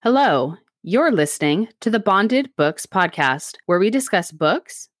Hello, you're listening to the Bonded Books podcast, where we discuss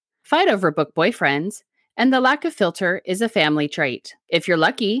books, fight over book boyfriends, and the lack of filter is a family trait. If you're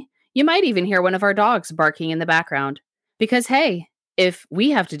lucky, you might even hear one of our dogs barking in the background. Because hey, if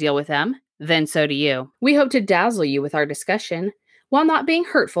we have to deal with them, then so do you. We hope to dazzle you with our discussion while not being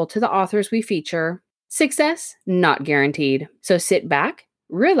hurtful to the authors we feature. Success not guaranteed. So sit back,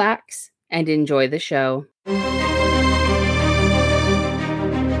 relax, and enjoy the show.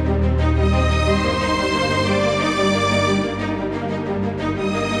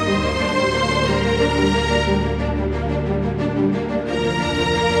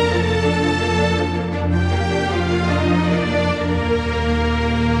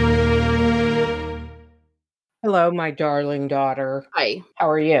 Hello, my darling daughter. Hi. How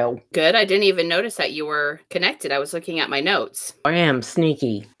are you? Good. I didn't even notice that you were connected. I was looking at my notes. I am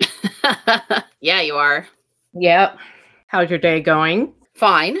sneaky. Yeah, you are. Yep. How's your day going?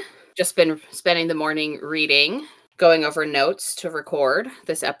 Fine. Just been spending the morning reading, going over notes to record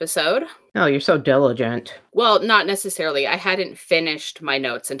this episode. Oh, you're so diligent. Well, not necessarily. I hadn't finished my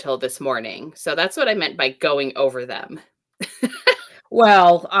notes until this morning. So that's what I meant by going over them.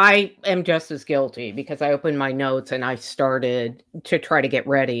 Well, I am just as guilty because I opened my notes and I started to try to get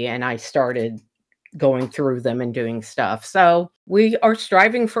ready and I started going through them and doing stuff. So we are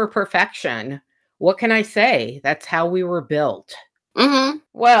striving for perfection. What can I say? That's how we were built. Mm-hmm.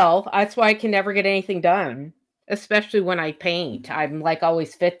 Well, that's why I can never get anything done, especially when I paint. I'm like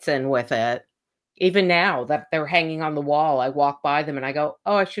always fitzing with it. Even now that they're hanging on the wall, I walk by them and I go,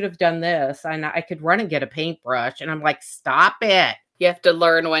 oh, I should have done this. And I could run and get a paintbrush. And I'm like, stop it. You have to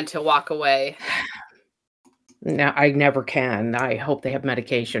learn when to walk away. No, I never can. I hope they have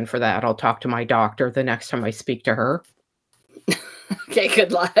medication for that. I'll talk to my doctor the next time I speak to her. Okay,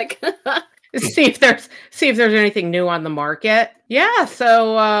 good luck. see if there's anything new on the market. Yeah,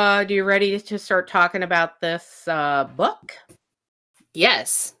 so do you ready to start talking about this book?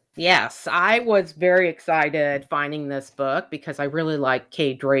 Yes. Yes, I was very excited finding this book because I really like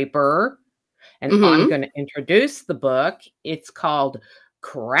Kaye Draper. And I'm going to introduce the book. It's called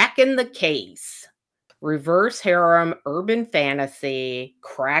Kraken the Case. Reverse Harem Urban Fantasy,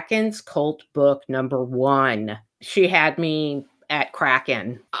 Kraken's Cult Book #1. She had me at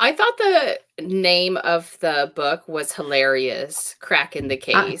Kraken. I thought the name of the book was hilarious. Kraken the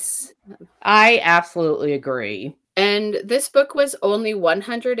Case. I absolutely agree. And this book was only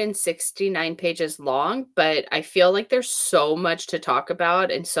 169 pages long, but I feel like there's so much to talk about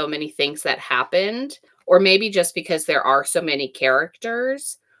and so many things that happened, or maybe just because there are so many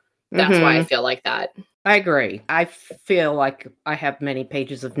characters. That's why I feel like that. I agree. I feel like I have many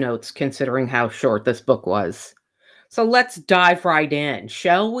pages of notes considering how short this book was. So let's dive right in,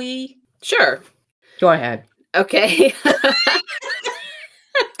 shall we? Sure. Go ahead. Okay.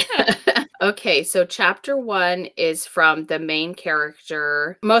 Okay, so chapter 1 is from the main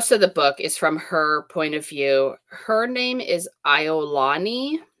character. Most of the book is from her point of view. Her name is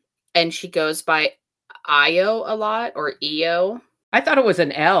Iolani, and she goes by Io a lot, or Io. I thought it was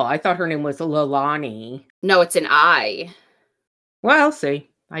an L. I thought her name was Lilani. No, it's an I. Well, see,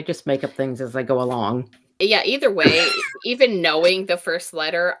 I just make up things as I go along. Yeah, either way, even knowing the first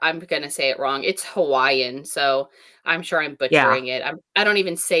letter, I'm going to say it wrong. It's Hawaiian, so I'm sure I'm butchering it. I don't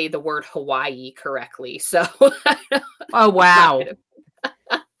even say the word Hawaii correctly, so. Oh, wow.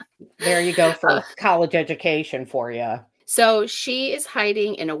 There you go for college education for you. So she is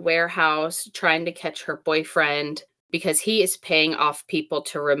hiding in a warehouse trying to catch her boyfriend because he is paying off people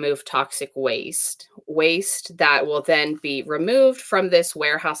to remove toxic waste that will then be removed from this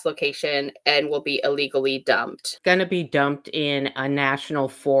warehouse location and will be illegally dumped. Going to be dumped in a national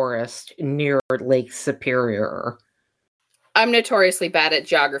forest near Lake Superior. I'm notoriously bad at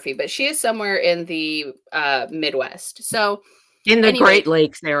geography, but she is somewhere in the Midwest. So in the Great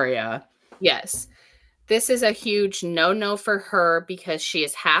Lakes area. Yes. This is a huge no-no for her because she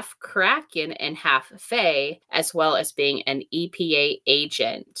is half Kraken and half Fae, as well as being an EPA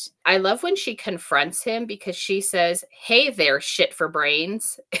agent. I love when she confronts him because she says, hey there, shit for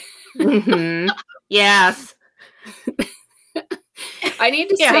brains. Yes. I need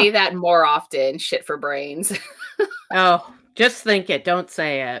to say that more often, shit for brains. Oh, just think it. Don't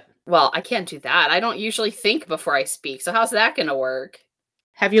say it. Well, I can't do that. I don't usually think before I speak. So how's that going to work?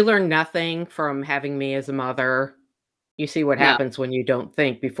 Have you learned nothing from having me as a mother? You see what happens when you don't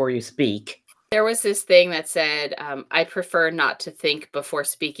think before you speak. There was this thing that said, I prefer not to think before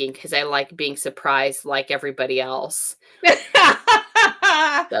speaking because I like being surprised like everybody else.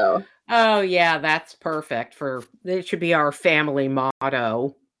 So. Oh, yeah, that's perfect. It should be our family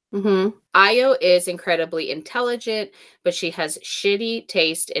motto. Mm-hmm. Io is incredibly intelligent, but she has shitty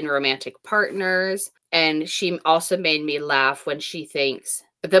taste in romantic partners. And she also made me laugh when she thinks,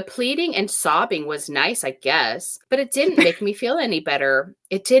 the pleading and sobbing was nice, I guess, but it didn't make me feel any better.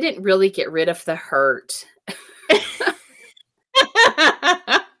 It didn't really get rid of the hurt.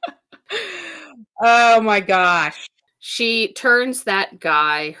 Oh my gosh. She turns that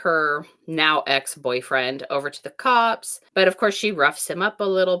guy, her now ex-boyfriend, over to the cops, but of course she roughs him up a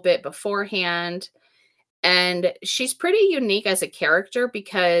little bit beforehand. And she's pretty unique as a character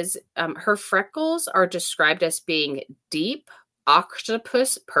because her freckles are described as being deep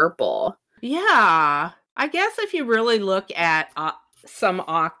octopus purple. Yeah. I guess if you really look at some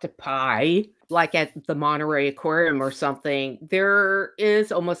octopi, like at the Monterey Aquarium or something, there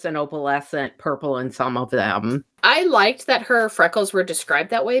is almost an opalescent purple in some of them. I liked that her freckles were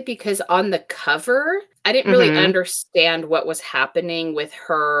described that way because on the cover, I didn't really understand what was happening with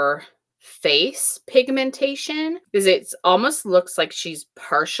her face pigmentation because it almost looks like she's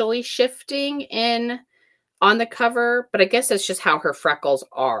partially shifting in on the cover, but I guess that's just how her freckles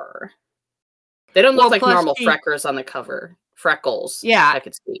are. They don't look like Plus normal freckles on the cover. Freckles. yeah, I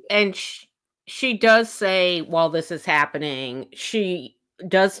could speak. and she does say while this is happening, she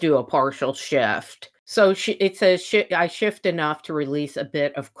does do a partial shift. So it says, I shift enough to release a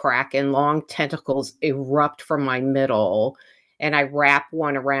bit of Kraken. Long tentacles erupt from my middle, and I wrap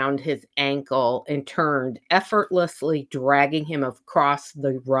one around his ankle and turned, effortlessly dragging him across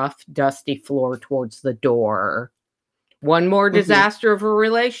the rough, dusty floor towards the door. One more disaster of a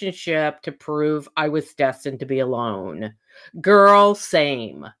relationship to prove I was destined to be alone. Girl,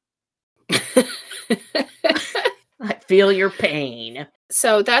 same. I feel your pain.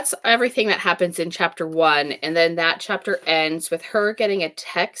 So that's everything that happens in chapter 1. And then that chapter ends with her getting a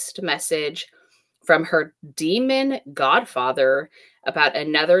text message from her demon godfather about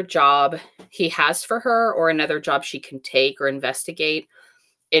another job he has for her or another job she can take or investigate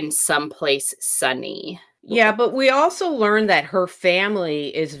in someplace sunny. Yeah, but we also learned that her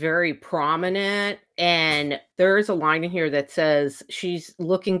family is very prominent. And there's a line in here that says she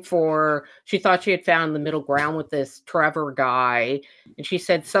thought she had found the middle ground with this Trevor guy. And she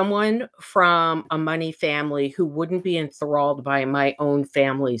said, someone from a money family who wouldn't be enthralled by my own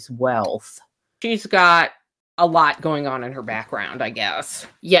family's wealth. She's got a lot going on in her background, I guess.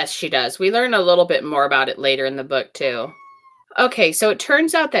 Yes, she does. We learn a little bit more about it later in the book, too. Okay, so it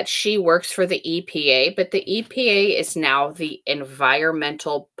turns out that she works for the EPA, but the EPA is now the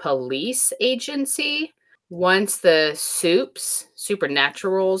Environmental Police Agency. Once the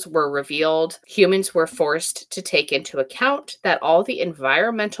supernaturals, were revealed, humans were forced to take into account that all the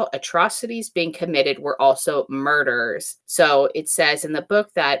environmental atrocities being committed were also murders. So it says in the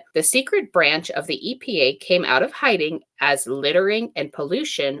book that the secret branch of the EPA came out of hiding as littering and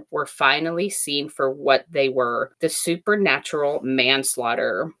pollution were finally seen for what they were, the supernatural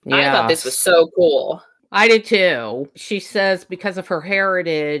manslaughter. I thought this was so cool. I did too. She says because of her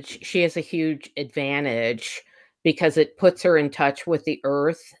heritage, she has a huge advantage because it puts her in touch with the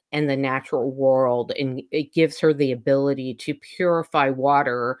earth and the natural world, and it gives her the ability to purify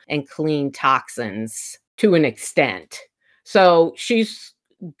water and clean toxins to an extent. So she's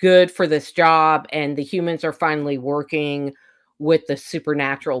good for this job, and the humans are finally working with the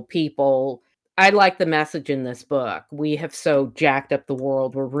supernatural people. I like the message in this book. We have so jacked up the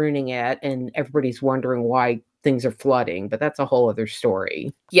world, we're ruining it, and everybody's wondering why things are flooding, but that's a whole other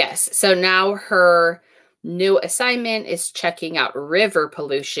story. Yes. So now her new assignment is checking out river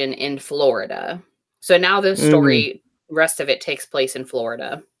pollution in Florida. So now the story, rest of it takes place in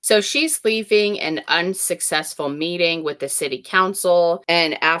Florida. So she's leaving an unsuccessful meeting with the city council.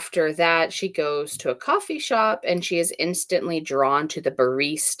 And after that, she goes to a coffee shop and she is instantly drawn to the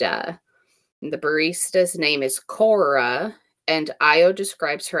barista. The barista's name is Cora, and Io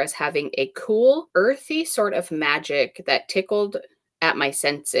describes her as having a cool, earthy sort of magic that tickled at my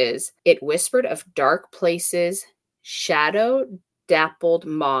senses. It whispered of dark places, shadow-dappled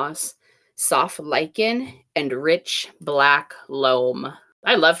moss, soft lichen, and rich black loam.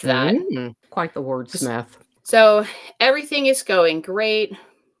 I loved that. Quite the wordsmith. So everything is going great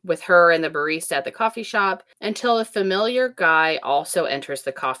with her and the barista at the coffee shop until a familiar guy also enters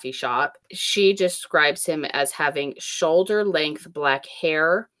the coffee shop. She describes him as having shoulder-length black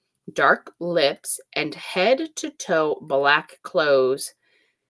hair, dark lips, and head-to-toe black clothes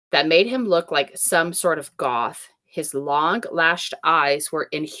that made him look like some sort of goth. His long lashed eyes were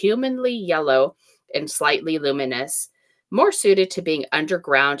inhumanly yellow and slightly luminous, more suited to being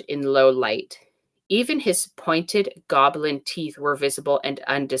underground in low light. Even his pointed goblin teeth were visible and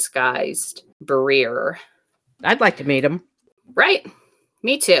undisguised. Breer. I'd like to meet him. Right.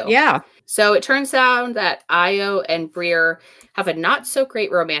 Me too. Yeah. So it turns out that Io and Breer have a not so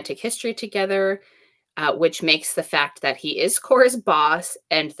great romantic history together, which makes the fact that he is Cora's boss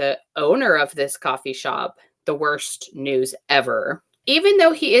and the owner of this coffee shop the worst news ever. Even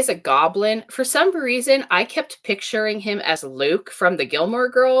though he is a goblin, for some reason, I kept picturing him as Luke from the Gilmore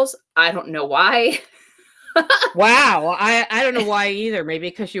Girls. I don't know why. Wow. I don't know why either. Maybe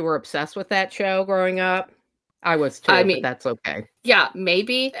because you were obsessed with that show growing up. I was too, I but mean, that's okay. yeah,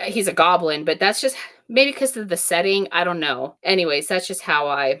 maybe he's a goblin, but that's just maybe because of the setting. I don't know. Anyways, that's just how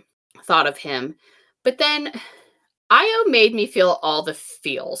I thought of him. But then Io made me feel all the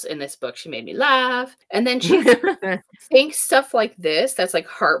feels in this book. She made me laugh. And then she thinks stuff like this that's like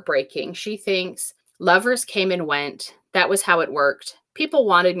heartbreaking. She thinks lovers came and went. That was how it worked. People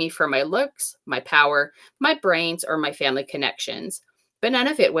wanted me for my looks, my power, my brains, or my family connections. But none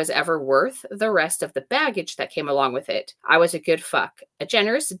of it was ever worth the rest of the baggage that came along with it. I was a good fuck, a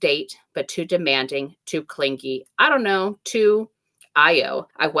generous date, but too demanding, too clingy. I don't know, too Io.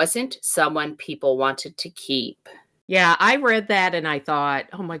 I wasn't someone people wanted to keep. Yeah, I read that and I thought,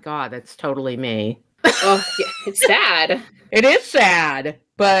 oh my God, that's totally me. Oh, yeah, it's sad. It is sad,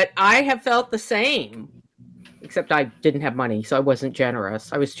 but I have felt the same. Except I didn't have money, so I wasn't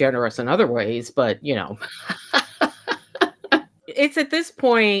generous. I was generous in other ways, but you know. It's at this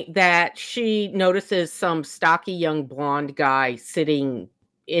point that she notices some stocky young blonde guy sitting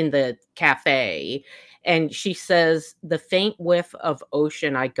in the cafe. And she says, the faint whiff of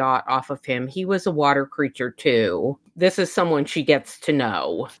ocean I got off of him, he was a water creature too. This is someone she gets to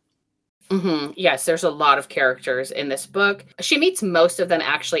know. Mm-hmm. Yes, there's a lot of characters in this book. She meets most of them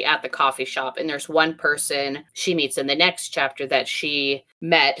actually at the coffee shop, and there's one person she meets in the next chapter that she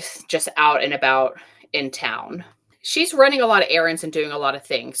met just out and about in town. She's running a lot of errands and doing a lot of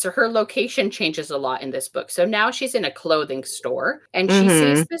things, so her location changes a lot in this book. So now she's in a clothing store, and she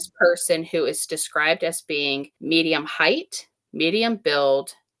sees this person who is described as being medium height, medium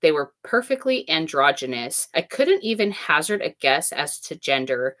build. They were perfectly androgynous. I couldn't even hazard a guess as to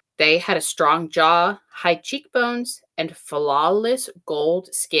gender. They had a strong jaw, high cheekbones, and flawless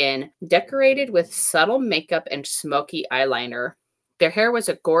gold skin, decorated with subtle makeup and smoky eyeliner. Their hair was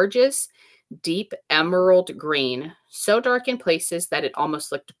a gorgeous, deep emerald green, so dark in places that it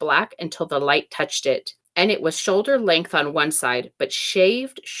almost looked black until the light touched it. And it was shoulder length on one side, but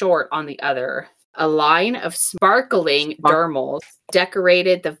shaved short on the other. A line of sparkling dermals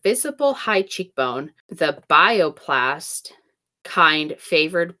decorated the visible high cheekbone, the bioplast kind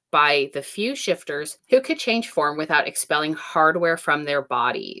favored by the few shifters who could change form without expelling hardware from their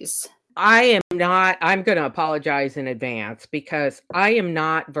bodies. I'm going to apologize in advance because I am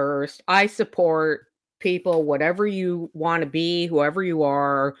not versed. I support people, whatever you want to be, whoever you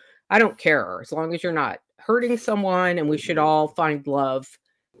are. I don't care as long as you're not hurting someone, and we should all find love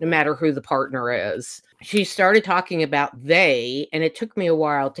no matter who the partner is. She started talking about they, and it took me a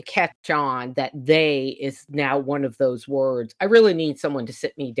while to catch on that they is now one of those words. I really need someone to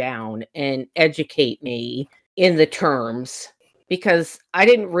sit me down and educate me in the terms, because I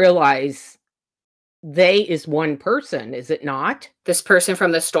didn't realize they is one person, is it not? This person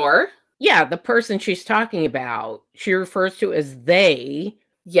from the store? Yeah, the person she's talking about, she refers to as they.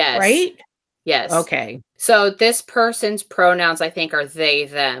 Yes. Right? Yes. Okay. So this person's pronouns, I think, are they,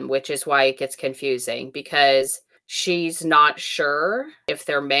 them, which is why it gets confusing because she's not sure if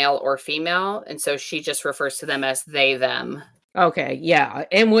they're male or female. And so she just refers to them as they, them. Okay. Yeah.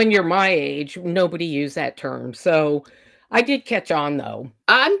 And when you're my age, nobody used that term. So I did catch on, though.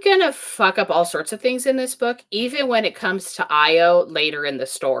 I'm going to fuck up all sorts of things in this book, even when it comes to Io later in the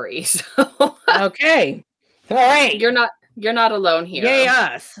story. So okay. All right. You're not alone here. Yay,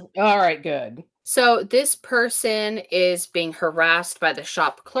 us. All right, good. So this person is being harassed by the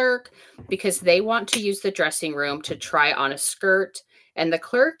shop clerk because they want to use the dressing room to try on a skirt. And the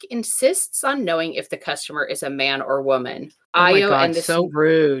clerk insists on knowing if the customer is a man or woman. Oh my God, so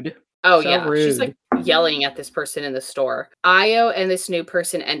rude. Oh, so yeah. Rude. She's like yelling at this person in the store. Io and this new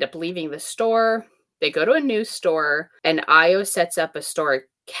person end up leaving the store. They go to a new store, and Io sets up a store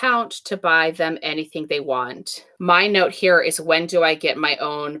account to buy them anything they want. My note here is, when do I get my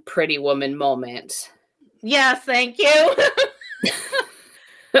own pretty woman moment? Yes, thank you.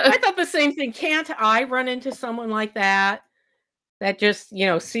 I thought the same thing. Can't I run into someone like that? That just,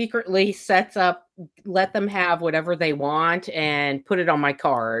 secretly sets up, let them have whatever they want and put it on my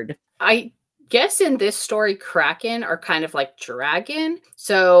card. I guess in this story, Kraken are kind of like dragon.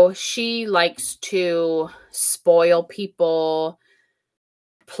 So she likes to spoil people,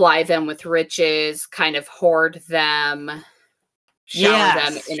 ply them with riches, kind of hoard them, shower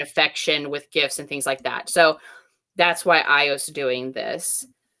them in affection with gifts and things like that. So that's why Io's doing this.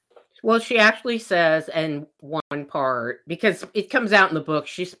 Well, she actually says in one part, because it comes out in the book,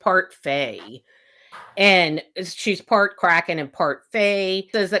 she's part Fae. And she's part Kraken and part Fae.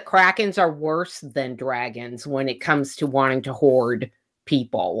 Says that Krakens are worse than dragons when it comes to wanting to hoard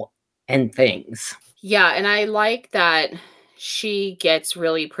people and things. Yeah, and I like that she gets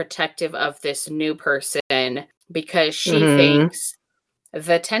really protective of this new person because she thinks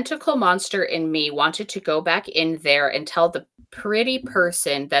the tentacle monster in me wanted to go back in there and tell the pretty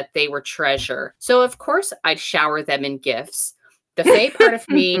person that they were treasure. So of course I'd shower them in gifts. The Fae part of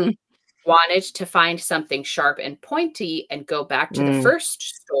me wanted to find something sharp and pointy and go back to the first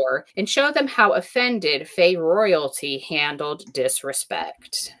store and show them how offended Fae royalty handled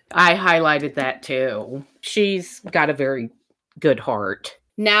disrespect. I highlighted that too. She's got a very good heart.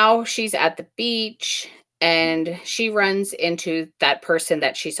 Now she's at the beach and she runs into that person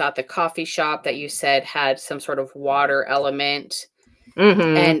that she saw at the coffee shop that you said had some sort of water element.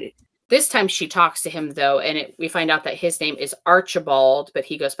 And this time she talks to him, though, and we find out that his name is Archibald, but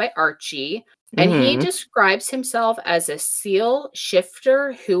he goes by Archie. And he describes himself as a seal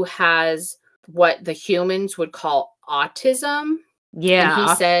shifter who has what the humans would call autism. Yeah. And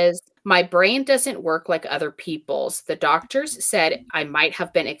he says, my brain doesn't work like other people's. The doctors said I might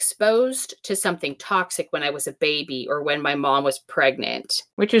have been exposed to something toxic when I was a baby or when my mom was pregnant.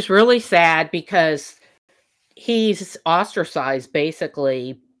 Which is really sad because he's ostracized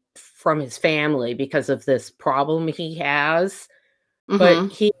basically from his family because of this problem he has. But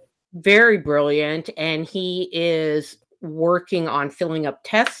he's very brilliant and he is working on filling up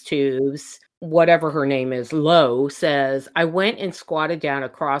test tubes. Whatever her name is, Lo, says, I went and squatted down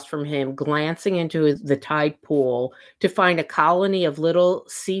across from him, glancing into the tide pool to find a colony of little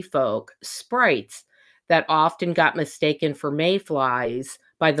sea folk, sprites, that often got mistaken for mayflies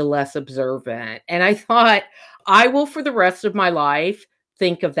by the less observant. And I thought, I will, for the rest of my life,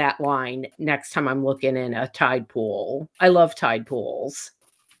 think of that line next time I'm looking in a tide pool. I love tide pools.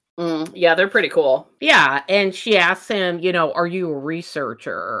 Yeah, they're pretty cool. Yeah, and she asks him, are you a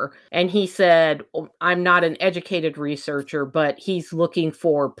researcher? And he said, I'm not an educated researcher, but he's looking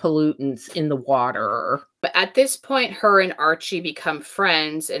for pollutants in the water. But at this point, her and Archie become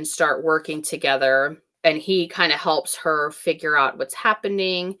friends and start working together. And he kind of helps her figure out what's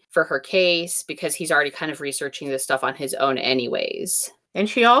happening for her case because he's already kind of researching this stuff on his own anyways. And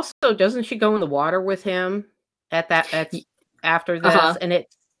she also, doesn't she go in the water with him after this? And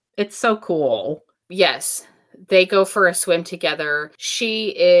it's so cool. Yes. They go for a swim together. She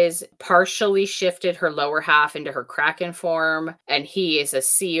is partially shifted her lower half into her Kraken form, and he is a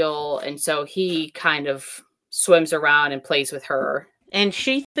seal. And so he kind of swims around and plays with her. And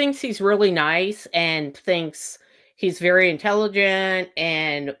she thinks he's really nice and thinks he's very intelligent,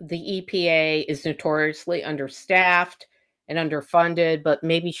 and the EPA is notoriously understaffed and underfunded, but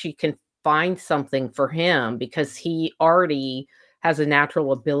maybe she can find something for him because he already has a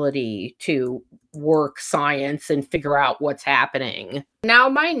natural ability to work science and figure out what's happening. Now,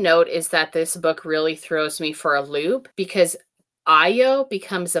 my note is that this book really throws me for a loop because Io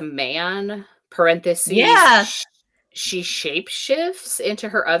becomes a man, parentheses. Yeah. She shapeshifts into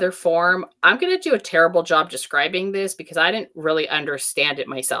her other form. I'm going to do a terrible job describing this because I didn't really understand it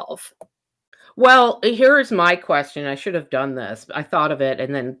myself. Well, here's my question. I should have done this. I thought of it,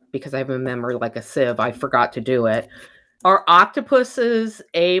 and then because I have a memory like a sieve, I forgot to do it. Are octopuses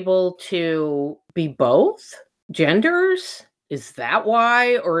able to be both genders? Is that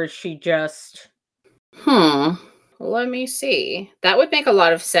why? Or is she just... Let me see. That would make a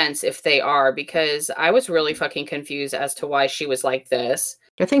lot of sense if they are, because I was really fucking confused as to why she was like this.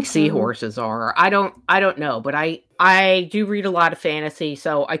 I think seahorses are. I don't know, but I do read a lot of fantasy,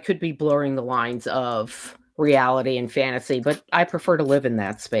 so I could be blurring the lines of reality and fantasy, but I prefer to live in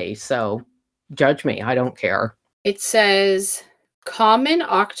that space, so judge me. I don't care. It says common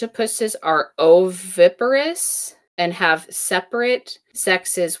octopuses are oviparous and have separate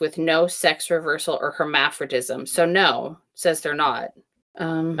sexes with no sex reversal or hermaphrodism. So no, it says they're not.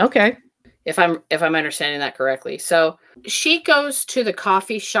 Okay. If I'm understanding that correctly. So she goes to the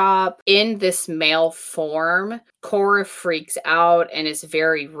coffee shop in this male form. Cora freaks out and is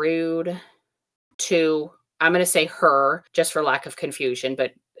very rude to, I'm going to say her, just for lack of confusion,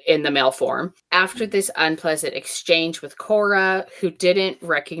 but in the male form. After this unpleasant exchange with Cora, who didn't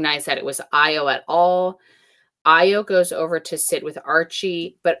recognize that it was Io at all, Io goes over to sit with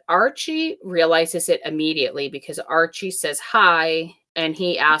Archie, but Archie realizes it immediately because Archie says hi, and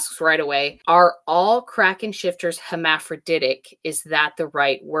he asks right away, are all Kraken shifters hermaphroditic? Is that the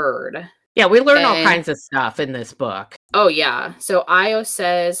right word? Yeah, we learn all kinds of stuff in this book. Oh, yeah. So Io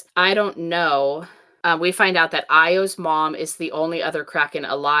says, I don't know. We find out that Io's mom is the only other Kraken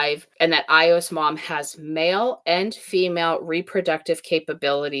alive, and that Io's mom has male and female reproductive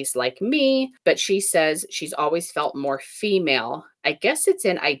capabilities like me, but she says she's always felt more female. I guess it's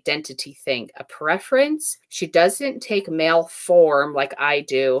an identity thing, a preference. She doesn't take male form like I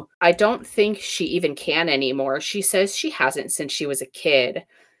do. I don't think she even can anymore. She says she hasn't since she was a kid.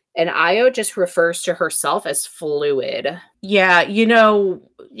 And Io just refers to herself as fluid. Yeah, it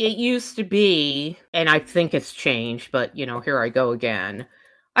used to be, and I think it's changed, but here I go again.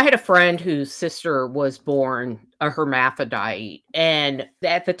 I had a friend whose sister was born a hermaphrodite, and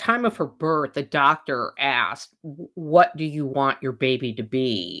at the time of her birth, the doctor asked, "What do you want your baby to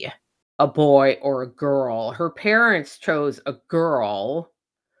be? A boy or a girl?" Her parents chose a girl,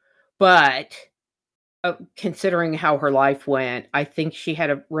 but considering how her life went, I think she had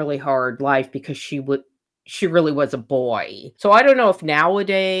a really hard life because she really was a boy. So I don't know if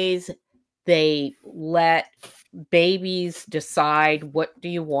nowadays they let babies decide what do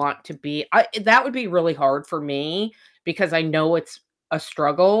you want to be. That would be really hard for me because I know it's a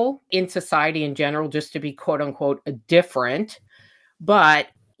struggle in society in general just to be quote unquote a different. But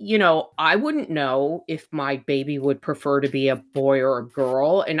I wouldn't know if my baby would prefer to be a boy or a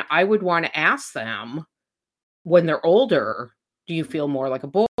girl, and I would want to ask them when they're older, do you feel more like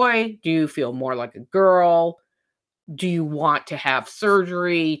a boy? Do you feel more like a girl? Do you want to have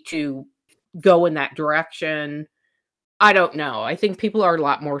surgery to go in that direction? I don't know. I think people are a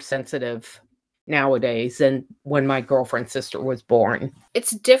lot more sensitive nowadays than when my girlfriend's sister was born.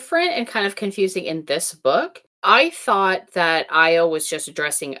 It's different and kind of confusing in this book. I thought that Io was just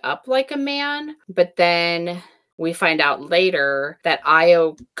dressing up like a man, but then we find out later that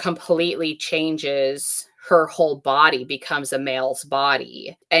Io completely changes. Her whole body becomes a male's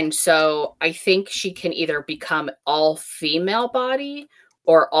body. And so I think she can either become all female body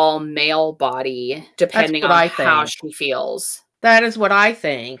or all male body, depending on how she feels. That is what I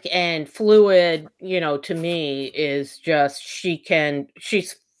think. And fluid, to me is just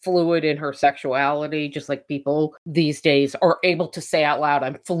she's fluid in her sexuality, just like people these days are able to say out loud,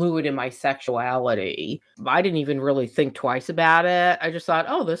 "I'm fluid in my sexuality." I didn't even really think twice about it. I just thought,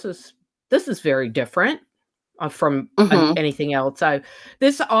 "Oh, this is very different from anything else."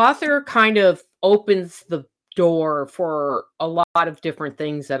 This author kind of opens the door for a lot of different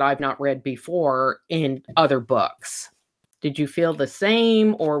things that I've not read before in other books. Did you feel the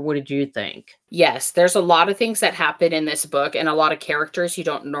same, or what did you think? Yes, there's a lot of things that happen in this book and a lot of characters you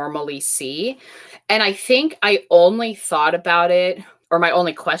don't normally see. And I think I only thought about it, or my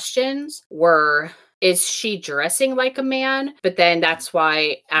only questions were, is she dressing like a man? But then that's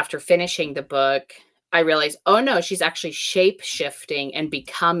why after finishing the book, I realized, oh no, she's actually shape-shifting and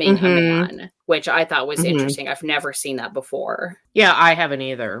becoming a man, which I thought was interesting. I've never seen that before. Yeah, I haven't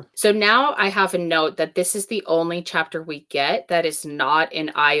either. So now I have a note that this is the only chapter we get that is not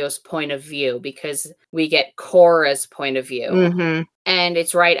in Io's point of view, because we get Cora's point of view. And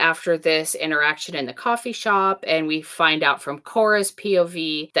it's right after this interaction in the coffee shop, and we find out from Cora's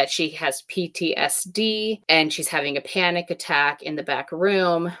POV that she has PTSD and she's having a panic attack in the back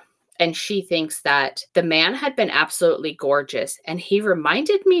room. And she thinks that the man had been absolutely gorgeous, and he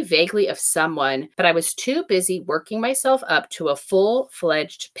reminded me vaguely of someone, but I was too busy working myself up to a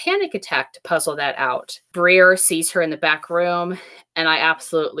full-fledged panic attack to puzzle that out. Breer sees her in the back room, and I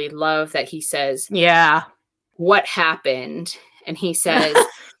absolutely love that he says, "Yeah, what happened?" And he says,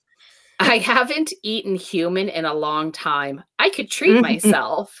 "I haven't eaten human in a long time. I could treat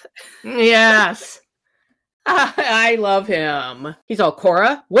myself." Yes. I love him. He's all,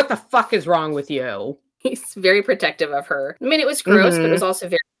 "Cora, what the fuck is wrong with you?" He's very protective of her. I mean, it was gross, but it was also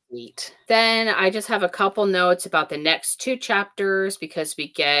very sweet. Then I just have a couple notes about the next two chapters, because we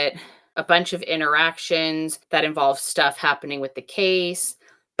get a bunch of interactions that involve stuff happening with the case.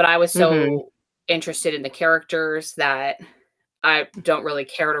 But I was so interested in the characters that I don't really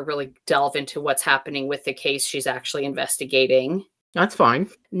care to really delve into what's happening with the case she's actually investigating. That's fine.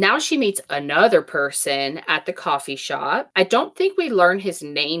 Now she meets another person at the coffee shop. I don't think we learn his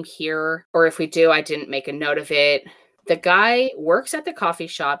name here, or if we do, I didn't make a note of it. The guy works at the coffee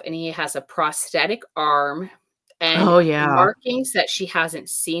shop, and he has a prosthetic arm and markings that she hasn't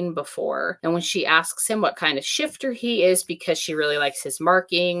seen before. And when she asks him what kind of shifter he is, because she really likes his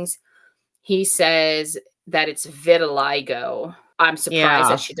markings, he says that it's vitiligo. I'm surprised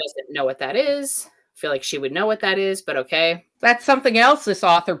that she doesn't know what that is. Feel like she would know what that is, but okay. That's something else this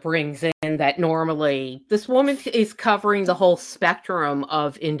author brings in, that normally this woman is covering the whole spectrum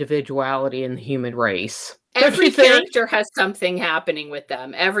of individuality in the human race. Every character has something happening with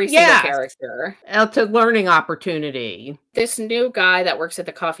them. Every single character. It's a learning opportunity. This new guy that works at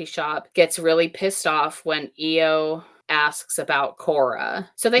the coffee shop gets really pissed off when Io asks about Cora.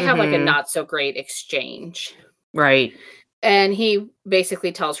 So they have like a not so great exchange. Right. And he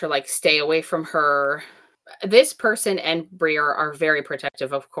basically tells her, like, stay away from her. This person and Briar are very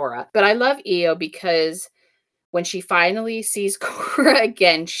protective of Cora. But I love Io because when she finally sees Cora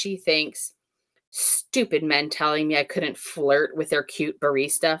again, she thinks, stupid men telling me I couldn't flirt with their cute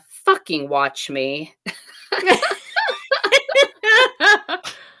barista. Fucking watch me.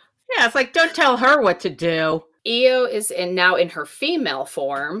 Yeah, it's like, don't tell her what to do. Io is now in her female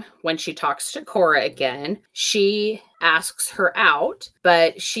form. When she talks to Cora again, she asks her out,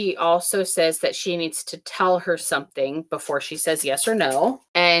 but she also says that she needs to tell her something before she says yes or no.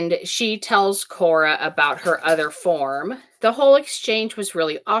 And she tells Cora about her other form. The whole exchange was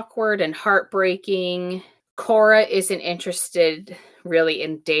really awkward and heartbreaking. Cora isn't interested really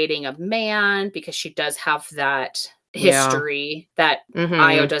in dating a man because she does have that history that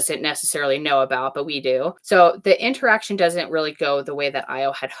Io doesn't necessarily know about, but we do. So the interaction doesn't really go the way that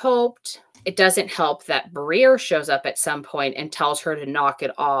Io had hoped. It doesn't help that Briar shows up at some point and tells her to knock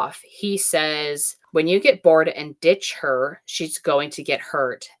it off. He says, when you get bored and ditch her, she's going to get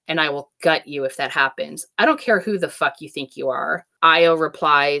hurt, and I will gut you if that happens. I don't care who the fuck you think you are. Io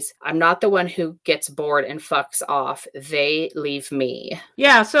replies, I'm not the one who gets bored and fucks off. They leave me.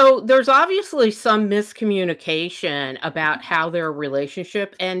 Yeah, so there's obviously some miscommunication about how their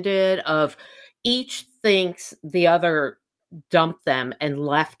relationship ended, of each thinks the other dumped them and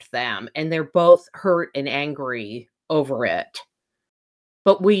left them, and they're both hurt and angry over it.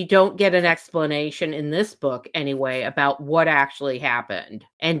 But we don't get an explanation in this book anyway about what actually happened.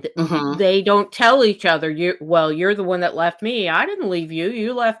 And they don't tell each other, you're the one that left me. I didn't leave you.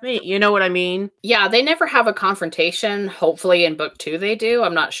 You left me. You know what I mean? Yeah, they never have a confrontation. Hopefully in book 2 they do.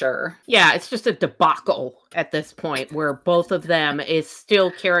 I'm not sure. Yeah, it's just a debacle at this point where both of them is still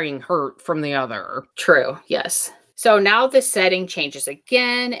carrying hurt from the other. True, yes. So now the setting changes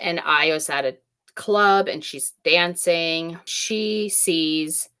again, and Io's at a club and she's dancing. She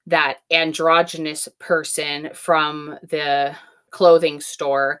sees that androgynous person from the clothing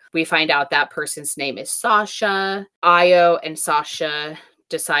store. We find out that person's name is Sasha. Io and Sasha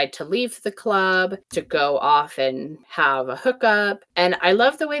decide to leave the club to go off and have a hookup. And I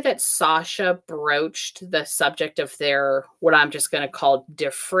love the way that Sasha broached the subject of their, what I'm just going to call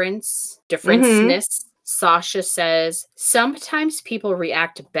differenceness. Sasha says, sometimes people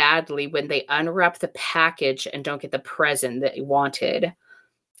react badly when they unwrap the package and don't get the present that they wanted.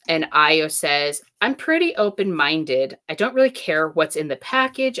 And Io says, I'm pretty open-minded. I don't really care what's in the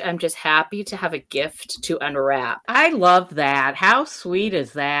package. I'm just happy to have a gift to unwrap. I love that. How sweet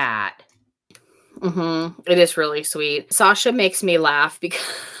is that? It is really sweet. Sasha makes me laugh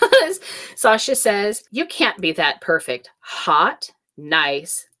because Sasha says, you can't be that perfect. Hot,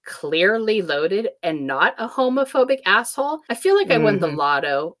 nice, clearly loaded, and not a homophobic asshole. I feel like I won the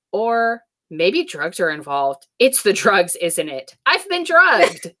lotto, or maybe drugs are involved. It's the drugs, isn't it? I've been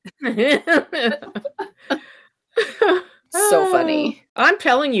drugged. So funny. I'm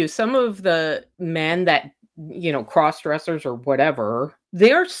telling you, some of the men that, cross-dressers or whatever,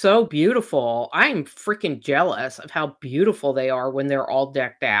 they're so beautiful. I'm freaking jealous of how beautiful they are when they're all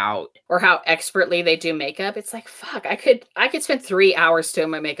decked out. Or how expertly they do makeup. It's like, fuck, I could spend 3 hours doing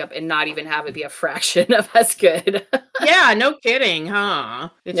my makeup and not even have it be a fraction of as good. Yeah, no kidding, huh?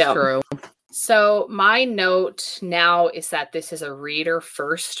 It's true. So my note now is that this is a reader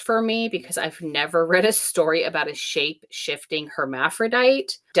first for me because I've never read a story about a shape-shifting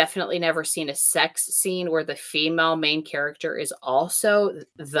hermaphrodite. Definitely never seen a sex scene where the female main character is also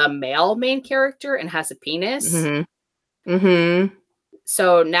the male main character and has a penis.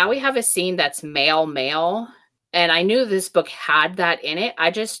 So now we have a scene that's male-male. And I knew this book had that in it.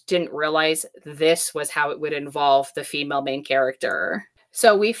 I just didn't realize this was how it would involve the female main character.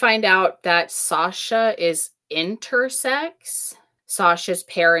 So we find out that Sasha is intersex. Sasha's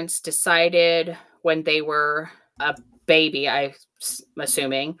parents decided when they were a baby, I'm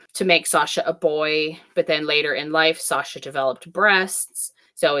assuming, to make Sasha a boy. But then later in life, Sasha developed breasts.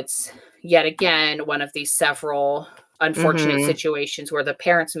 So it's yet again one of these several unfortunate situations where the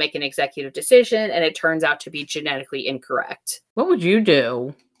parents make an executive decision and it turns out to be genetically incorrect. What would you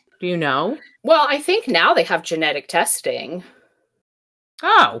do? Do you know? Well, I think now they have genetic testing.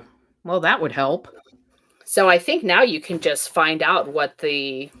 Oh, well, that would help. So I think now you can just find out what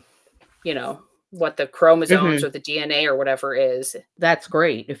the chromosomes or the DNA or whatever is. That's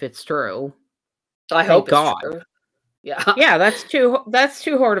great if it's true. I hope it's true. Yeah. Yeah, that's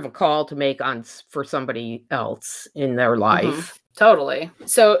too hard of a call to make for somebody else in their life. Totally.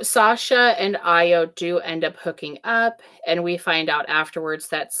 So Sasha and Io do end up hooking up, and we find out afterwards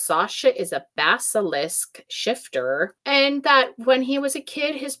that Sasha is a basilisk shifter, and that when he was a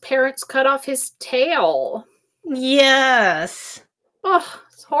kid, his parents cut off his tail. Yes. Oh,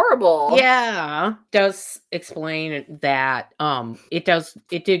 it's horrible. Yeah. Does explain that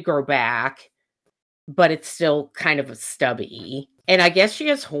it did grow back, but it's still kind of a stubby. And I guess she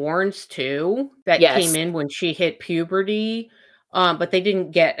has horns too that came in when she hit puberty. But they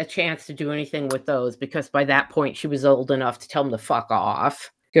didn't get a chance to do anything with those because by that point she was old enough to tell them to fuck off.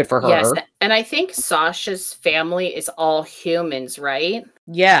 Good for her. Yes, and I think Sasha's family is all humans, right?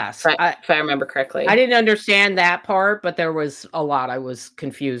 Yes. If I remember correctly. I didn't understand that part, but there was a lot I was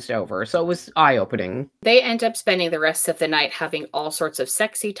confused over. So it was eye-opening. They end up spending the rest of the night having all sorts of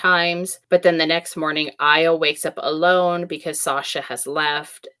sexy times, but then the next morning, Io wakes up alone because Sasha has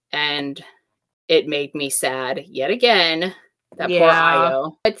left, and it made me sad yet again. That poor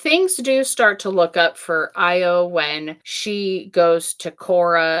Io. But things do start to look up for Io when she goes to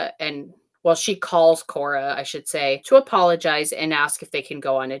Cora she calls Cora, I should say, to apologize and ask if they can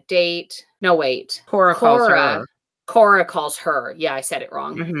go on a date. No, wait. Cora calls her. Cora calls her. Yeah, I said it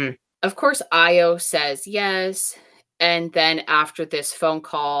wrong. Mm-hmm. Of course, Io says yes. And then after this phone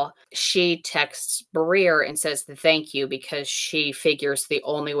call, she texts Breer and says thank you because she figures the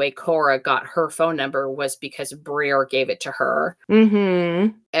only way Cora got her phone number was because Breer gave it to her.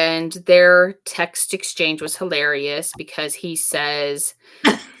 Mm-hmm. And their text exchange was hilarious because he says,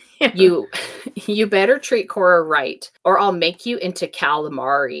 you better treat Cora right or I'll make you into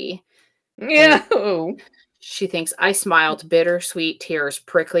calamari. Yeah. She thinks, I smiled, bittersweet tears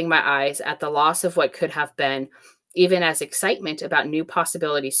prickling my eyes at the loss of what could have been, even as excitement about new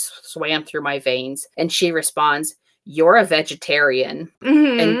possibilities swam through my veins. And she responds, you're a vegetarian.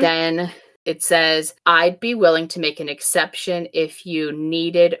 Mm-hmm. And then it says, I'd be willing to make an exception if you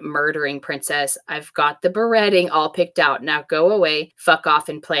needed murdering, princess. I've got the beretting all picked out. Now go away, fuck off,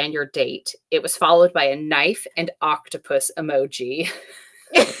 and plan your date. It was followed by a knife and octopus emoji.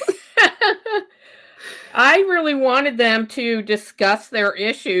 I really wanted them to discuss their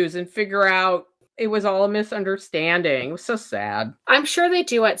issues and figure out it was all a misunderstanding. It was so sad. I'm sure they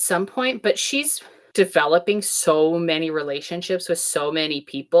do at some point, but she's developing so many relationships with so many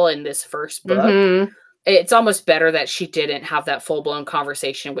people in this first book. Mm-hmm. It's almost better that she didn't have that full-blown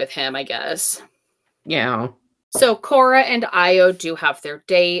conversation with him, I guess. Yeah. So Cora and Io do have their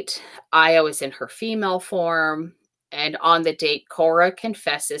date. Io is in her female form. And on the date, Cora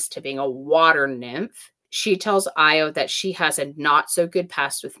confesses to being a water nymph. She tells Io that she has a not so good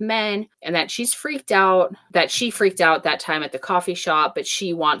past with men and that she freaked out that time at the coffee shop, but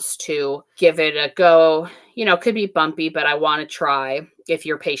she wants to give it a go. You know, could be bumpy, but I want to try if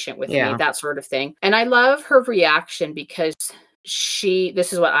you're patient with me, that sort of thing. And I love her reaction because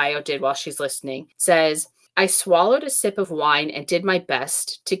this is what Io did while she's listening. Says, I swallowed a sip of wine and did my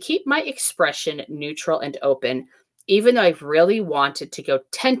best to keep my expression neutral and open, even though I really wanted to go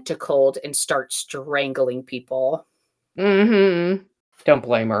tentacled and start strangling people. Mm-hmm. Don't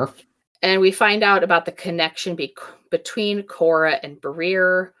blame her. And we find out about the connection between Cora and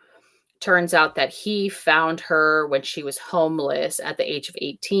Breer. Turns out that he found her when she was homeless at the age of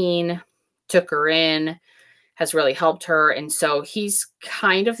 18, took her in, has really helped her. And so he's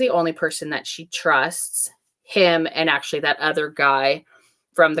kind of the only person that she trusts, him and actually that other guy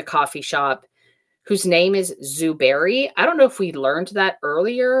from the coffee shop, whose name is Zuberi. I don't know if we learned that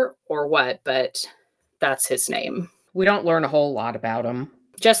earlier or what, but that's his name. We don't learn a whole lot about him.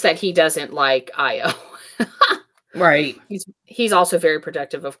 Just that he doesn't like Io. Right. He's also very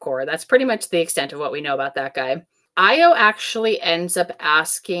protective of Cora. That's pretty much the extent of what we know about that guy. Io actually ends up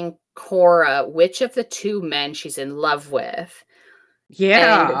asking Cora which of the two men she's in love with.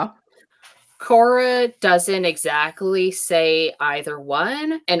 Yeah. And Cora doesn't exactly say either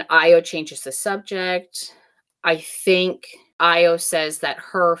one, and Io changes the subject. I think Io says that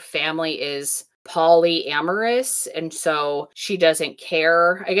her family is polyamorous, and so she doesn't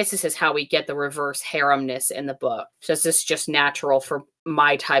care. I guess this is how we get the reverse haremness in the book. So this is just natural for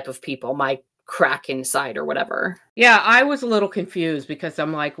my type of people, my Kraken side or whatever. Yeah, I was a little confused because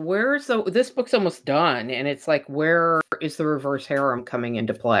I'm like, this book's almost done, and it's like, where is the reverse harem coming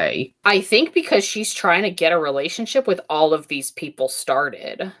into play? I think because she's trying to get a relationship with all of these people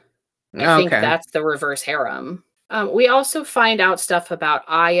started. I think that's the reverse harem. We also find out stuff about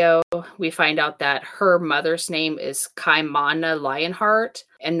Io. We find out that her mother's name is Kaimana Lionheart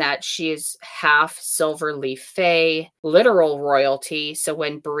and that she is half Silverleaf Fae, literal royalty. So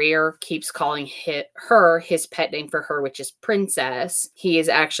when Breer keeps calling her his pet name for her, which is Princess, he is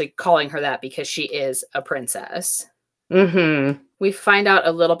actually calling her that because she is a princess. Mm-hmm. We find out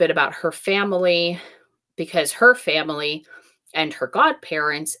a little bit about her family because her family and her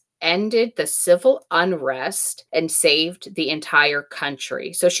godparents ended the civil unrest and saved the entire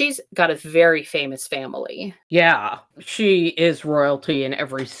country. So she's got a very famous family. Yeah, she is royalty in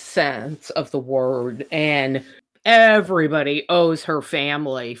every sense of the word, and everybody owes her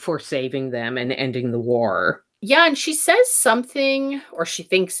family for saving them and ending the war. Yeah, and she says something, or she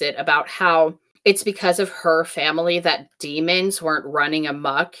thinks it, about how it's because of her family that demons weren't running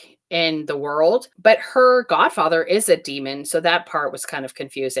amok in the world, but her godfather is a demon, so that part was kind of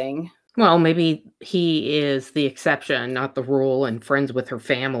confusing. Well, maybe he is the exception, not the rule, and friends with her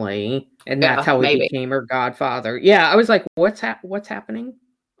family, and that's Yeah, how he maybe. became her godfather. Yeah, I was like, what's happening?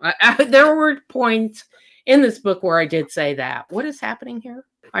 There were points in this book where I did say that. What is happening here?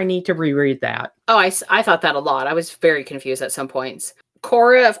 I need to reread that. Oh, I thought that a lot. I was very confused at some points.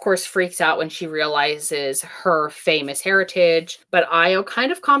 Cora, of course, freaks out when she realizes her famous heritage, but Io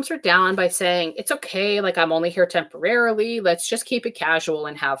kind of calms her down by saying, it's okay, like I'm only here temporarily, let's just keep it casual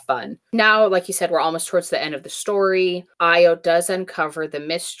and have fun. Now, like you said, we're almost towards the end of the story. Io does uncover the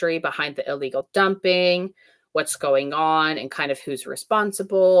mystery behind the illegal dumping, what's going on, and kind of who's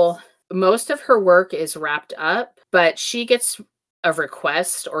responsible. Most of her work is wrapped up, but she gets a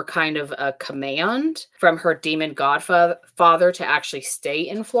request or kind of a command from her demon godfather to actually stay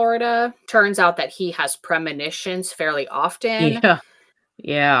in Florida. Turns out that he has premonitions fairly often.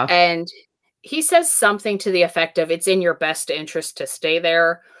 Yeah. And he says something to the effect of, it's in your best interest to stay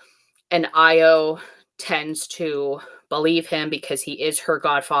there. And Io tends to believe him because he is her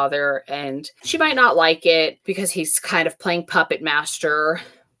godfather. And she might not like it because he's kind of playing puppet master.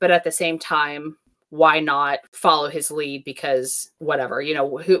 But at the same time, why not follow his lead? Because whatever,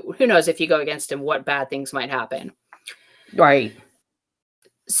 who knows if you go against him, what bad things might happen. Right.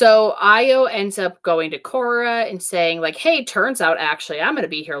 So Io ends up going to Cora and saying like, hey, turns out actually I'm going to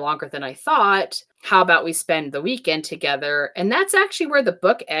be here longer than I thought. How about we spend the weekend together? And that's actually where the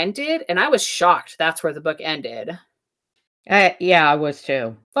book ended. And I was shocked that's where the book ended. Yeah, I was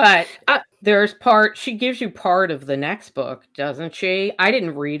too. But she gives you part of the next book, doesn't she? I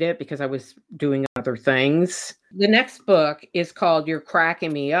didn't read it because I was doing other things. The next book is called You're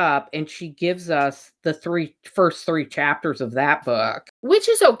Cracking Me Up, and she gives us the first three chapters of that book. Which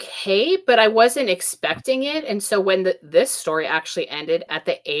is okay, but I wasn't expecting it. And so when this story actually ended at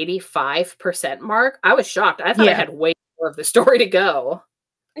the 85% mark, I was shocked. I thought I had way more of the story to go.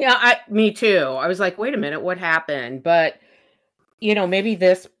 Yeah, me too. I was like, wait a minute, what happened? But maybe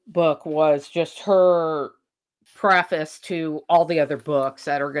this book was just her preface to all the other books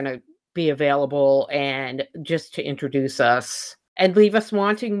that are going to be available and just to introduce us and leave us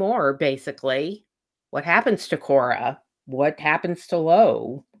wanting more, basically. What happens to Cora? What happens to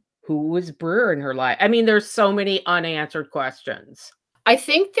Lo? Who was Breer in her life? I mean, there's so many unanswered questions. I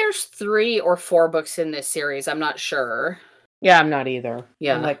think there's 3 or 4 books in this series. I'm not sure. Yeah, I'm not either.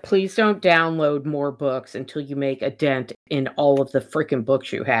 Yeah. I'm like, please don't download more books until you make a dent in all of the freaking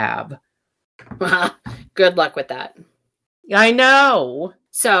books you have. Good luck with that. I know.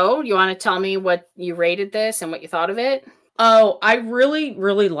 So, you want to tell me what you rated this and what you thought of it? Oh, I really,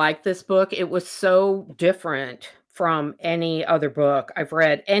 really liked this book. It was so different from any other book I've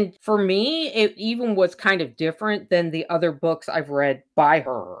read. And for me, it even was kind of different than the other books I've read by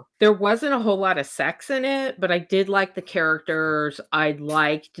her. There wasn't a whole lot of sex in it, but I did like the characters. I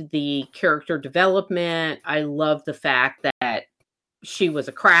liked the character development. I loved the fact that she was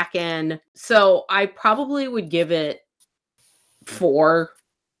a Kraken. So I probably would give it 4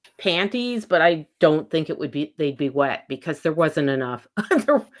 panties, but I don't think they'd be wet because there wasn't enough.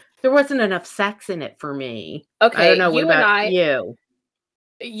 There wasn't enough sex in it for me. Okay, I don't know. What about you?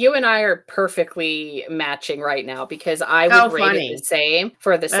 You and I are perfectly matching right now because I would rate it the same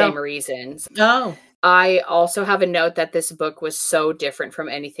for the same reasons. Oh. I also have a note that this book was so different from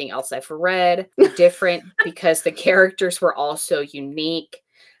anything else I've read. Different because the characters were also unique.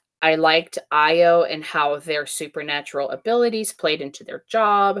 I liked Io and how their supernatural abilities played into their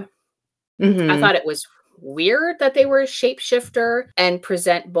job. Mm-hmm. I thought it was weird that they were a shapeshifter and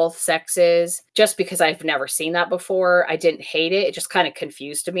present both sexes just because I've never seen that before. I didn't hate it. It just kind of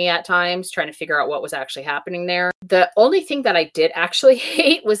confused me at times, trying to figure out what was actually happening there. The only thing that I did actually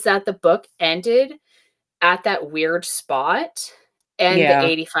hate was that the book ended at that weird spot. and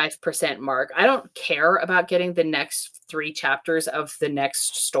the 85% mark. I don't care about getting the next 3 chapters of the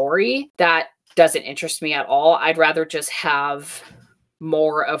next story. That doesn't interest me at all. I'd rather just have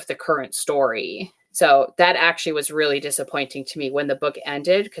more of the current story. So that actually was really disappointing to me when the book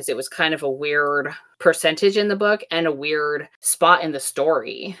ended, because it was kind of a weird percentage in the book and a weird spot in the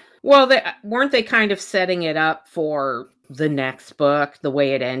story. Well, weren't they kind of setting it up for the next book, the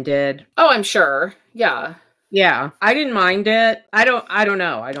way it ended? Oh, I'm sure. Yeah. Yeah, I didn't mind it. I don't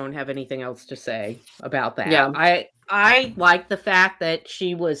know. I don't have anything else to say about that. Yeah. I like the fact that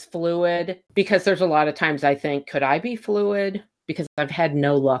she was fluid, because there's a lot of times I think, could I be fluid? Because I've had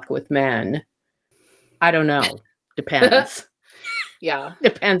no luck with men. I don't know. Depends. Yeah.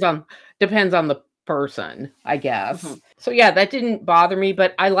 Depends on the person, I guess. Mm-hmm. So yeah, that didn't bother me,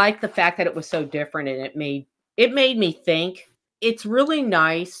 but I like the fact that it was so different, and it made me think. It's really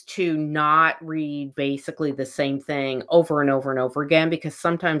nice to not read basically the same thing over and over and over again, because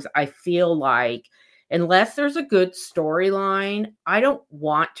sometimes I feel like, unless there's a good storyline, I don't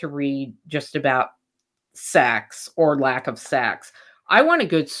want to read just about sex or lack of sex. I want a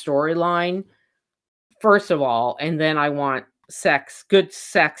good storyline, first of all, and then I want good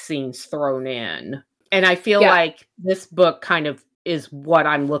sex scenes thrown in. And I feel like this book kind of is what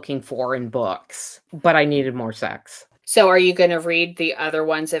I'm looking for in books, but I needed more sex. So are you going to read the other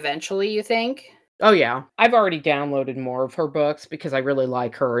ones eventually, you think? Oh, yeah. I've already downloaded more of her books because I really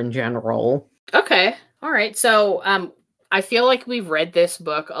like her in general. Okay. All right. So I feel like we've read this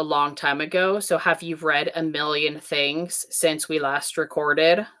book a long time ago. So have you read A Million Things since we last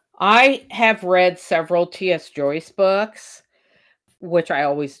recorded? I have read several T.S. Joyce books, which I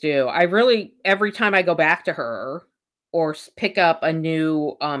always do. Every time I go back to her or pick up a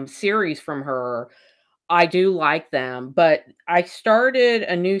new series from her, I do like them, but I started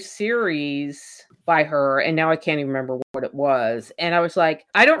a new series by her, and now I can't even remember what it was. And I was like,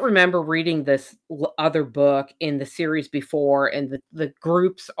 I don't remember reading this other book in the series before, and the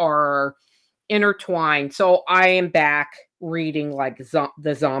groups are intertwined. So I am back reading like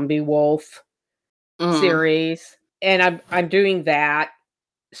the Zombie Wolf series, and I'm doing that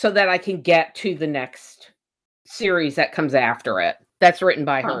so that I can get to the next series that comes after it. That's written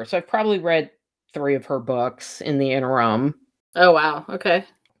by her. So I've probably read 3 of her books in the interim. Oh, wow. Okay.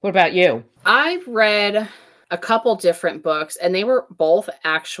 What about you? I've read a couple different books, and they were both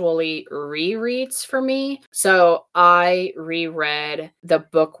actually rereads for me. So I reread the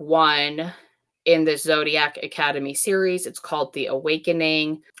book 1 in the Zodiac Academy series. It's called The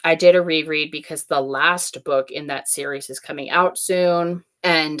Awakening. I did a reread because the last book in that series is coming out soon,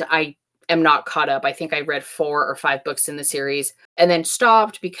 and I am not caught up. I think I read 4 or 5 books in the series and then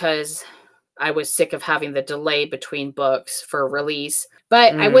stopped because I was sick of having the delay between books for release.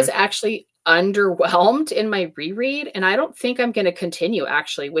 But I was actually underwhelmed in my reread, and I don't think I'm going to continue,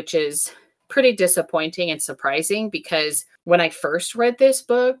 actually, which is pretty disappointing and surprising, because when I first read this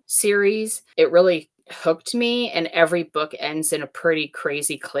book series, it really hooked me, and every book ends in a pretty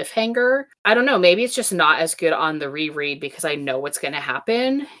crazy cliffhanger. I don't know, maybe it's just not as good on the reread because I know what's going to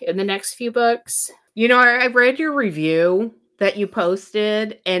happen in the next few books. You know, I read your review that you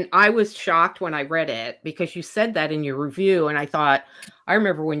posted, and I was shocked when I read it, because you said that in your review, and I thought, I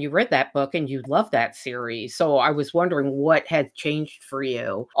remember when you read that book and you loved that series. So I was wondering what had changed for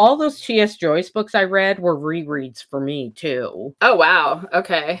you. All those T.S. Joyce books I read were rereads for me too. Oh, wow.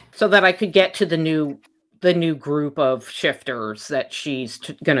 Okay. So that I could get to the new group of shifters that she's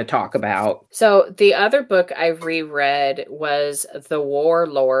going to talk about. So the other book I reread was The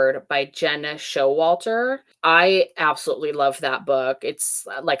Warlord by Jenna Showalter. I absolutely love that book. It's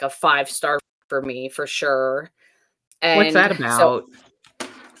like a 5-star for me, for sure. And what's that about? So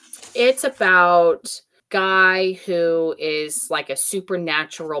it's about guy who is like a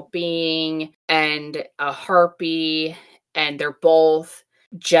supernatural being and a harpy, and they're both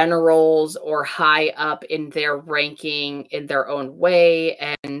generals or high up in their ranking in their own way,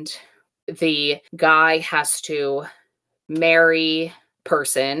 and the guy has to marry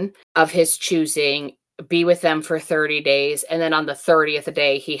person of his choosing, be with them for 30 days, and then on the 30th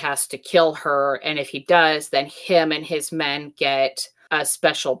day he has to kill her, and if he does, then him and his men get a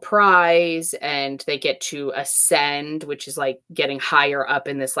special prize, and they get to ascend, which is like getting higher up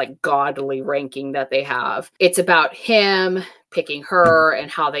in this like godly ranking that they have. It's about him picking her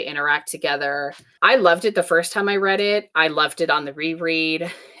and how they interact together. I loved it the first time I read it. I loved it on the reread.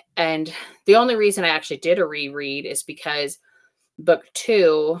 And the only reason I actually did a reread is because book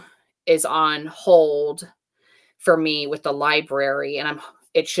 2 is on hold for me with the library, and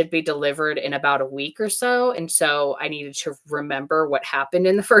it should be delivered in about a week or so. And so I needed to remember what happened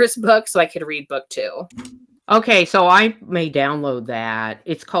in the first book so I could read book 2. Okay, so I may download that.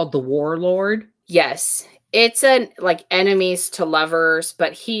 It's called The Warlord. Yes. It's like enemies to lovers,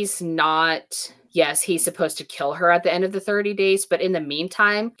 but he's not. Yes, he's supposed to kill her at the end of the 30 days, but in the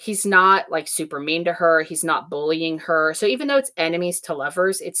meantime, he's not like super mean to her. He's not bullying her. So even though it's enemies to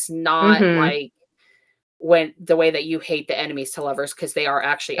lovers, it's not Mm-hmm. like when the way that you hate the enemies to lovers because they are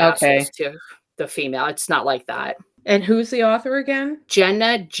actually assholes Okay. to the female. It's not like that. And who's the author again?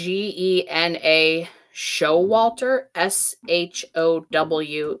 Jenna Gena Showalter, Showalter.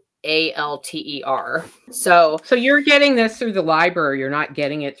 So So you're getting this through the library. You're not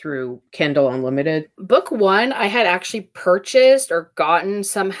getting it through Kindle Unlimited? book one I had actually purchased or gotten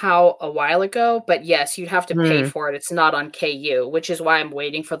somehow a while ago, but yes, you'd have to pay for it. It's not on KU, which is why I'm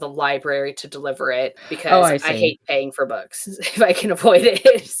waiting for the library to deliver it Oh, because I I see. hate paying for books if I can avoid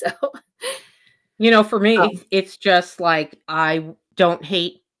it. So For me, it's just like I don't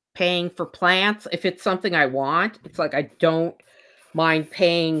hate paying for plants. If it's something I want, it's like I don't mind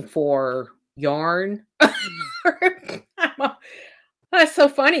paying for yarn. That's so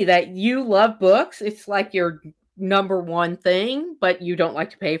funny that you love books. It's like your number one thing, but you don't like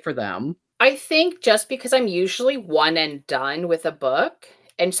to pay for them. I think just because I'm usually one and done with a book,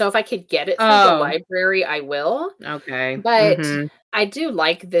 and so if I could get it through the library, I will. Okay. But I do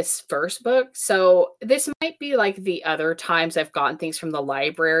like this first book, so this might be like the other times I've gotten things from the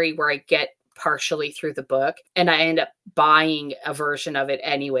library where I get partially through the book, and I end up buying a version of it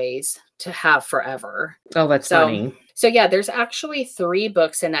anyways to have forever. Oh, that's funny. So yeah, there's actually 3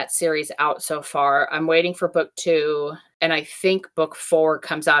 books in that series out so far. I'm waiting for book 2, and I think book 4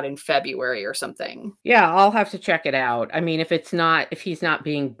 comes out in February or something. Yeah, I'll have to check it out. I mean, if he's not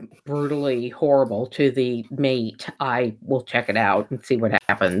being brutally horrible to the mate, I will check it out and see what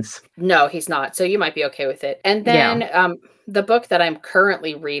happens. No, he's not. So you might be okay with it. And then the book that I'm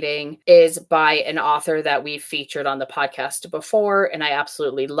currently reading is by an author that we've featured on the podcast before, and I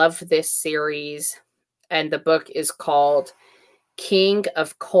absolutely love this series. And the book is called King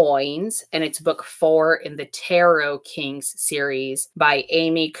of Coins, and it's book 4 in the Tarot Kings series by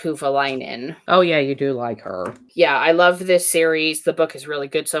Amy Kuvalainen. Oh yeah, you do like her. Yeah, I love this series. The book is really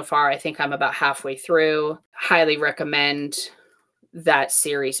good so far. I think I'm about halfway through. Highly recommend that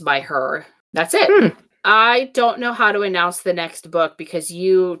series by her. That's it. I don't know how to announce the next book because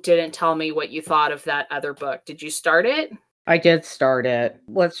you didn't tell me what you thought of that other book. Did you start it? I did start it.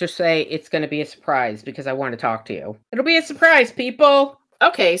 Let's just say it's going to be a surprise because I want to talk to you. It'll be a surprise, people.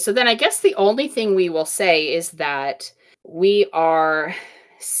 Okay, so then I guess the only thing we will say is that we are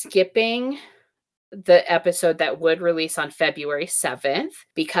skipping the episode that would release on February 7th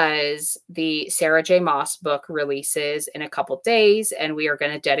because the Sarah J. Maas book releases in a couple days, and we are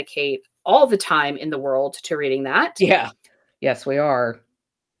going to dedicate all the time in the world to reading that. Yeah. Yes, we are.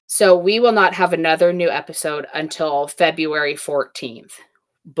 So we will not have another new episode until February 14th.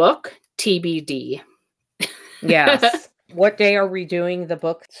 Book TBD. Yes. What day are we doing the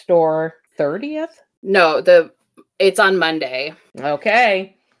bookstore? 30th? No, it's on Monday.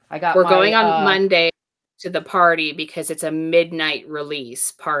 Okay. We're going on Monday to the party because it's a midnight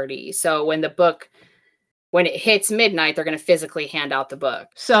release party. So when it hits midnight, they're going to physically hand out the book.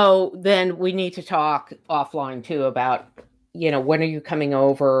 So then we need to talk offline too about, when are you coming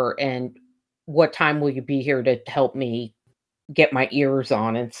over and what time will you be here to help me get my ears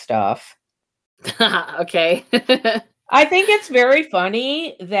on and stuff? Okay. I think it's very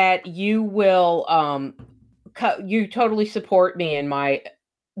funny that you will, you totally support me in my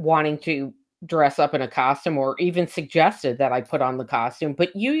wanting to dress up in a costume or even suggested that I put on the costume,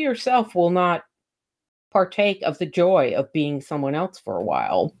 but you yourself will not partake of the joy of being someone else for a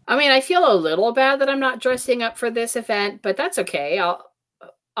while. I mean, I feel a little bad that I'm not dressing up for this event, but that's okay.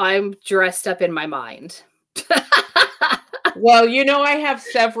 I'm dressed up in my mind. Well, I have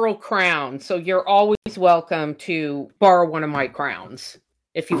several crowns, so you're always welcome to borrow one of my crowns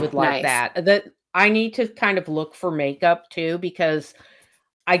if you would like that. I need to kind of look for makeup too, because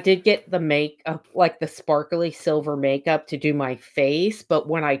I did get the makeup, like the sparkly silver makeup to do my face, but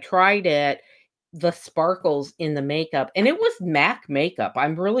when I tried it, the sparkles in the makeup, and it was MAC makeup.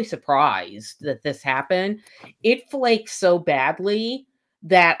 I'm really surprised that this happened. It flaked so badly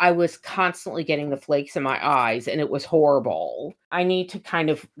that I was constantly getting the flakes in my eyes, and it was horrible. I need to kind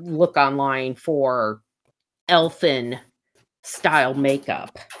of look online for elfin style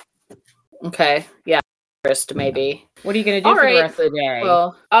makeup. Okay. Yeah. Maybe. What are you going to do for the rest of the day?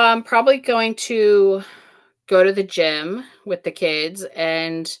 Well, I'm probably going to go to the gym with the kids,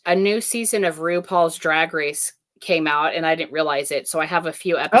 and a new season of RuPaul's Drag Race came out and I didn't realize it. So I have a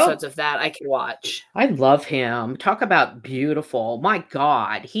few episodes of that I can watch. I love him. Talk about beautiful. My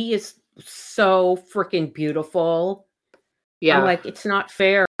God, he is so freaking beautiful. Yeah. I'm like, it's not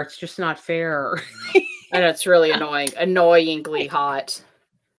fair. It's just not fair. And it's really annoying. Annoyingly hot.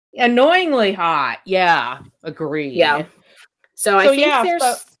 Annoyingly hot. Yeah. Agreed. Yeah. So I think yeah,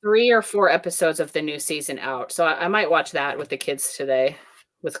 there's 3 or 4 episodes of the new season out. So I might watch that with the kids today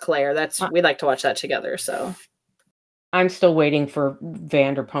with Claire. We like to watch that together. So I'm still waiting for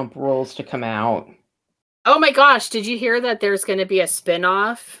Vanderpump Rules to come out. Oh my gosh, did you hear that there's going to be a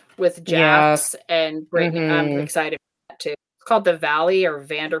spin-off with Jax and Brittany? I'm excited for that too. It's called The Valley or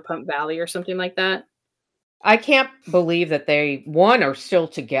Vanderpump Valley or something like that. I can't believe that they, are still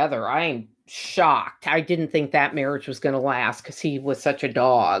together. I'm shocked. I didn't think that marriage was going to last because he was such a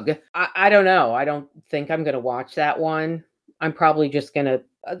dog. I don't know. I don't think I'm going to watch that one. I'm probably just going to,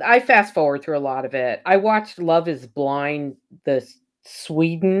 I fast forward through a lot of it. I watched Love is Blind, the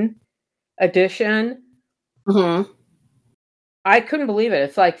Sweden edition. Mm-hmm. I couldn't believe it.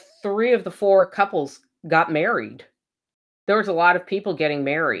 It's like 3 of the 4 couples got married. There was a lot of people getting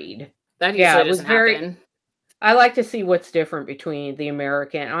married. That usually doesn't happen. I like to see what's different between the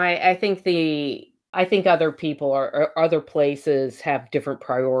American. I think other people or other places have different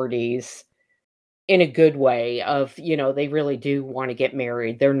priorities in a good way of, they really do want to get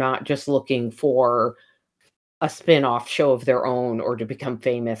married. They're not just looking for a spin-off show of their own or to become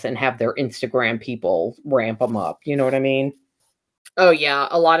famous and have their Instagram people ramp them up. You know what I mean? Oh yeah,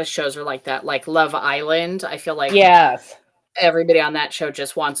 a lot of shows are like that. Like Love Island, I feel like everybody on that show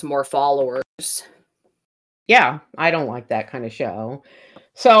just wants more followers. Yeah, I don't like that kind of show.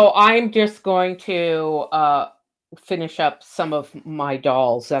 So I'm just going to finish up some of my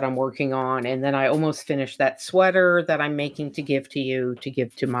dolls that I'm working on. And then I almost finished that sweater that I'm making to give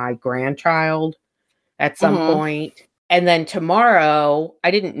to my grandchild at some point. And then tomorrow,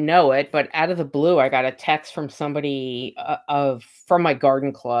 I didn't know it, but out of the blue, I got a text from somebody from my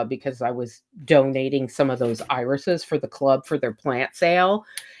garden club because I was donating some of those irises for the club for their plant sale.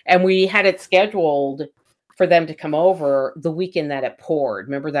 And we had it scheduled for them to come over the weekend that it poured.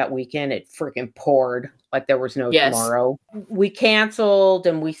 Remember that weekend? It freaking poured like there was no tomorrow. We canceled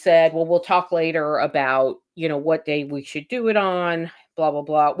and we said, well, we'll talk later about, what day we should do it on, blah, blah,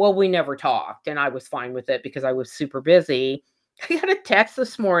 blah. Well, we never talked and I was fine with it because I was super busy. I got a text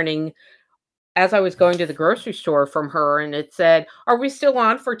this morning as I was going to the grocery store from her and it said, are we still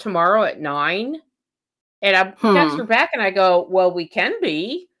on for tomorrow at 9? And I text her back and I go, well, we can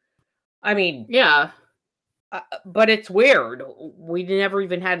be. I mean, yeah. But it's weird. We never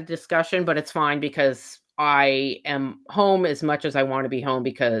even had a discussion, but it's fine because I am home as much as I want to be home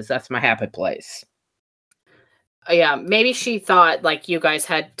because that's my happy place. Yeah, maybe she thought like you guys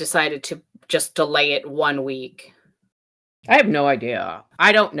had decided to just delay it 1 week. I have no idea.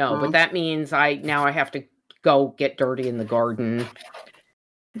 I don't know, but that means I have to go get dirty in the garden.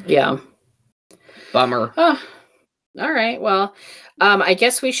 Yeah. Bummer. All right. Well, I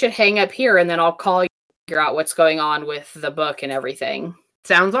guess we should hang up here and then I'll call you to figure out what's going on with the book and everything.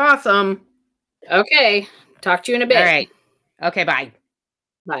 Sounds awesome. Okay. Talk to you in a bit. All right. Okay, bye.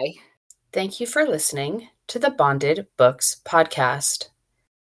 Bye. Thank you for listening to the Bonded Books podcast.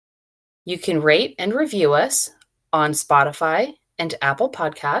 You can rate and review us on Spotify and Apple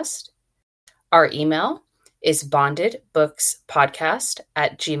Podcast. Our email is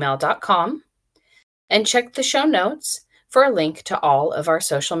bondedbookspodcast@gmail.com. And check the show notes for a link to all of our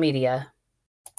social media.